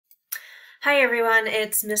Hi everyone,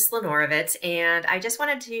 it's Miss Lenorovitz, and I just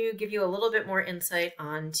wanted to give you a little bit more insight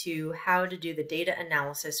onto how to do the data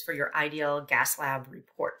analysis for your ideal gas lab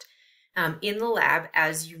report. In the lab,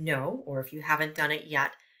 as you know, or if you haven't done it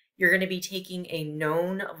yet, you're going to be taking a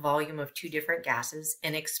known volume of two different gases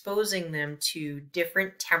and exposing them to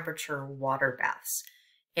different temperature water baths.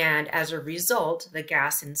 And as a result, the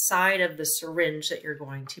gas inside of the syringe that you're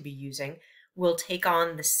going to be using will take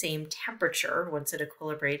on the same temperature once it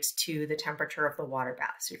equilibrates to the temperature of the water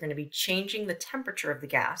bath. So you're going to be changing the temperature of the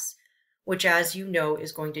gas, which, as you know,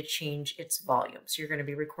 is going to change its volume. So you're going to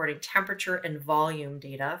be recording temperature and volume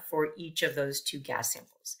data for each of those two gas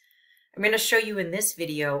samples. I'm going to show you in this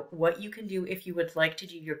video what you can do if you would like to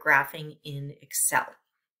do your graphing in Excel.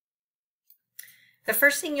 The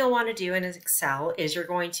first thing you'll want to do in Excel is you're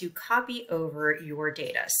going to copy over your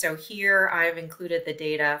data. So here I've included the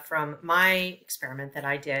data from my experiment that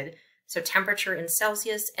I did. So temperature in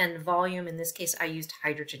Celsius and volume, in this case I used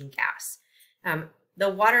hydrogen gas. The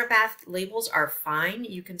water bath labels are fine.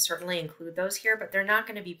 You can certainly include those here, but they're not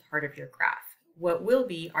going to be part of your graph. What will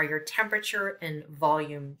be are your temperature and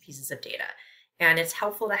volume pieces of data. And it's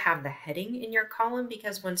helpful to have the heading in your column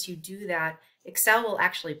because once you do that, Excel will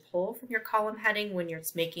actually pull from your column heading when you're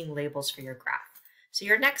making labels for your graph. So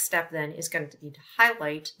your next step then is going to be to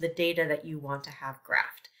highlight the data that you want to have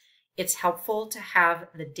graphed. It's helpful to have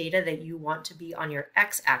the data that you want to be on your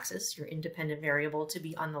x-axis, your independent variable, to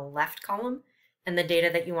be on the left column, and the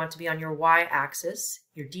data that you want to be on your y-axis,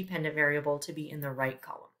 your dependent variable, to be in the right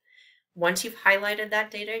column. Once you've highlighted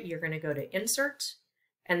that data, you're going to go to Insert,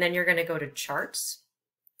 and then you're going to go to Charts.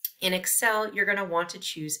 In Excel, you're going to want to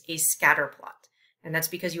choose a scatter plot, and that's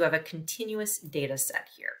because you have a continuous data set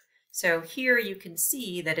here. So here you can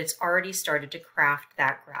see that it's already started to craft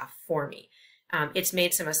that graph for me. It's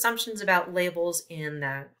made some assumptions about labels in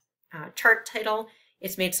the chart title.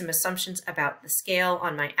 It's made some assumptions about the scale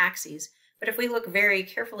on my axes. But if we look very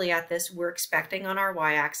carefully at this, we're expecting on our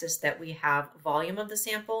y-axis that we have volume of the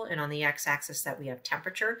sample, and on the x-axis that we have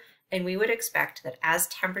temperature. And we would expect that as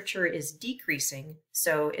temperature is decreasing,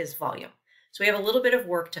 so is volume. So we have a little bit of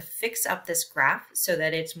work to fix up this graph so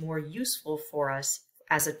that it's more useful for us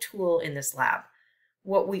as a tool in this lab.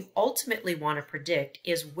 What we ultimately want to predict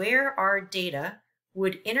is where our data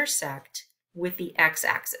would intersect with the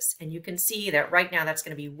x-axis. And you can see that right now that's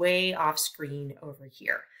going to be way off screen over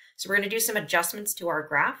here. So we're going to do some adjustments to our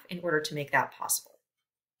graph in order to make that possible.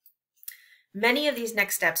 Many of these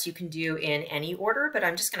next steps you can do in any order, but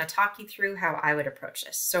I'm just going to talk you through how I would approach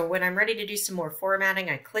this. So when I'm ready to do some more formatting,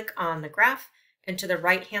 I click on the graph, and to the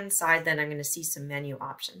right-hand side, then I'm going to see some menu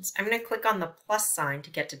options. I'm going to click on the plus sign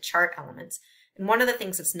to get to chart elements. And one of the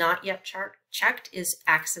things that's not yet checked is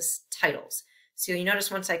axis titles. So you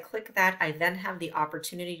notice once I click that, I then have the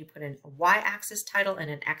opportunity to put in a y-axis title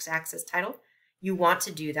and an x-axis title. You want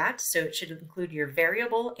to do that, so it should include your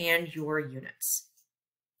variable and your units.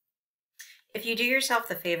 If you do yourself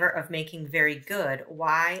the favor of making very good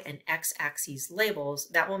y and x-axis labels,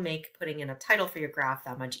 that will make putting in a title for your graph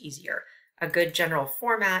that much easier. A good general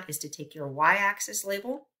format is to take your y-axis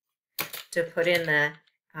label, to put in the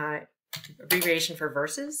abbreviation for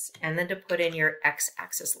verses, and then to put in your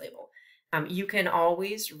x-axis label. You can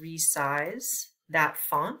always resize that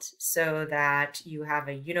font so that you have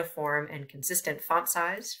a uniform and consistent font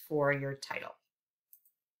size for your title.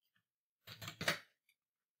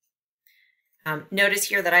 Notice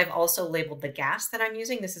here that I've also labeled the gas that I'm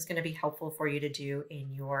using. This is going to be helpful for you to do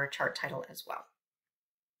in your chart title as well.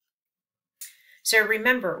 So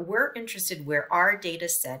remember, we're interested where our data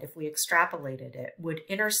set, if we extrapolated it, would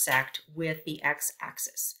intersect with the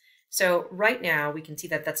x-axis. So right now we can see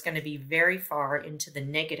that that's going to be very far into the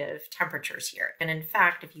negative temperatures here. And in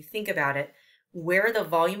fact, if you think about it, where the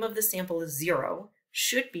volume of the sample is 0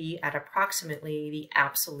 should be at approximately the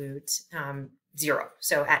absolute 0,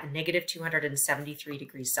 so at negative 273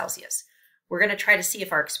 degrees Celsius. We're going to try to see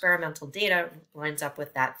if our experimental data lines up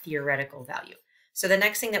with that theoretical value. So the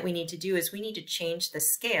next thing that we need to do is we need to change the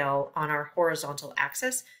scale on our horizontal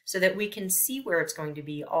axis so that we can see where it's going to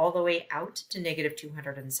be all the way out to negative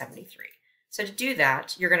 273. So to do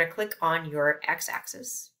that, you're going to click on your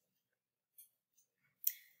x-axis.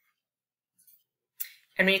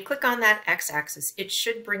 And when you click on that x-axis, it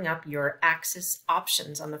should bring up your axis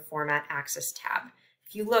options on the Format Axis tab.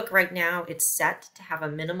 If you look right now, it's set to have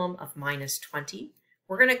a minimum of -20.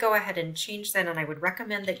 We're going to go ahead and change that, and I would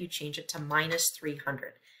recommend that you change it to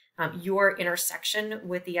 -300. Your intersection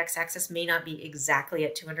with the x-axis may not be exactly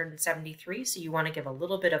at 273, so you want to give a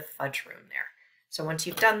little bit of fudge room there. So once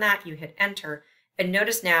you've done that, you hit enter, and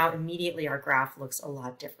notice now immediately our graph looks a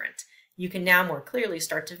lot different. you can now more clearly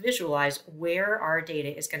start to visualize where our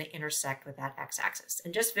data is going to intersect with that x-axis.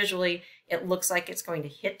 And just visually, it looks like it's going to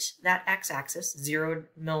hit that x-axis, 0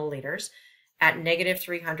 milliliters, at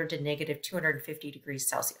 -300 to -250 degrees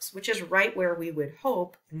Celsius, which is right where we would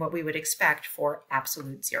hope and what we would expect for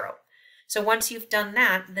absolute zero. So once you've done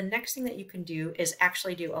that, the next thing that you can do is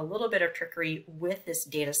actually do a little bit of trickery with this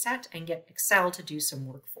data set and get Excel to do some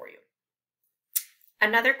work for you.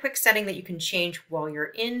 Another quick setting that you can change while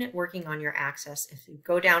you're working on your axis, if you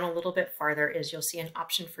go down a little bit farther, is you'll see an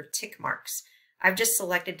option for tick marks. I've just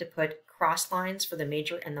selected to put cross lines for the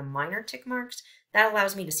major and the minor tick marks. That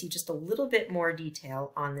allows me to see just a little bit more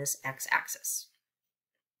detail on this x-axis.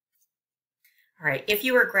 All right, if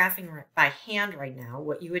you were graphing by hand right now,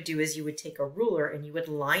 what you would do is you would take a ruler and you would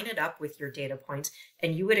line it up with your data points,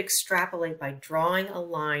 and you would extrapolate by drawing a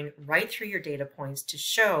line right through your data points to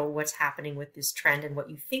show what's happening with this trend and what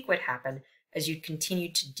you think would happen as you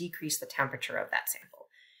continue to decrease the temperature of that sample.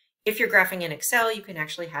 If you're graphing in Excel, you can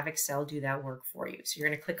actually have Excel do that work for you. So you're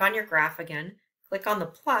going to click on your graph again, click on the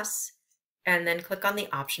plus, and then click on the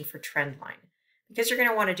option for trend line. Because you're going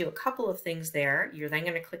to want to do a couple of things there, you're then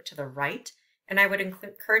going to click to the right, and I would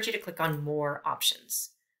encourage you to click on more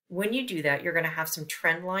options. When you do that, you're going to have some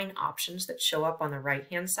trend line options that show up on the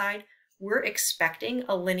right-hand side. We're expecting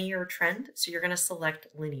a linear trend, so you're going to select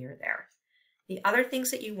linear there. The other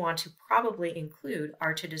things that you want to probably include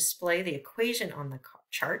are to display the equation on the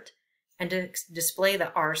chart and to display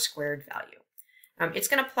the r-squared value. It's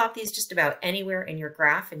going to plot these just about anywhere in your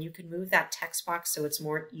graph, and you can move that text box so it's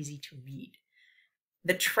more easy to read.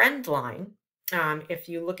 The trend line, if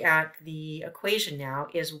you look at the equation now,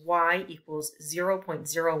 is y equals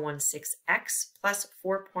 0.016x plus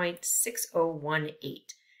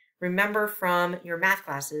 4.6018. Remember from your math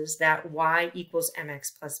classes that y equals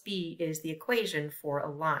mx plus b is the equation for a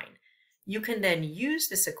line. You can then use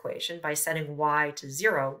this equation by setting y to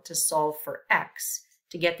 0 to solve for x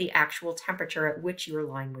to get the actual temperature at which your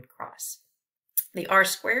line would cross. The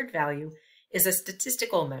r-squared value is a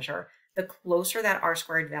statistical measure. The closer that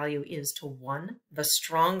r-squared value is to 1, the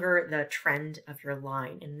stronger the trend of your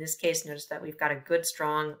line. In this case, notice that we've got a good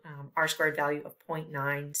strong r-squared value of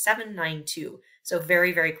 0.9792, so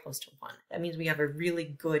very, very close to 1. That means we have a really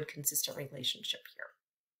good consistent relationship here.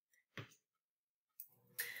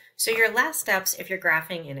 So your last steps, if you're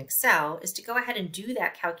graphing in Excel, is to go ahead and do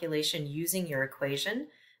that calculation using your equation.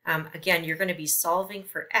 Again, you're going to be solving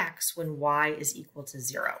for x when y is equal to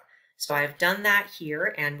 0. So I've done that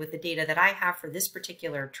here, and with the data that I have for this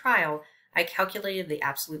particular trial, I calculated the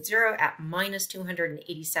absolute zero at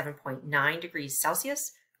 -287.9 degrees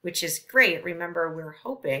Celsius, which is great. Remember, we're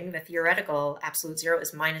hoping the theoretical absolute zero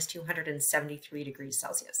is -273 degrees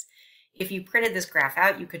Celsius. If you printed this graph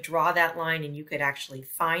out, you could draw that line and you could actually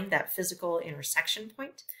find that physical intersection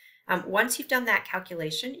point. Once you've done that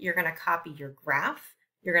calculation, you're going to copy your graph,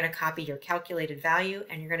 you're going to copy your calculated value,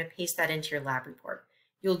 and you're going to paste that into your lab report.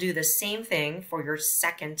 You'll do the same thing for your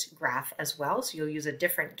second graph as well. So you'll use a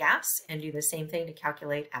different gas and do the same thing to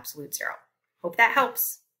calculate absolute zero. Hope that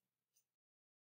helps.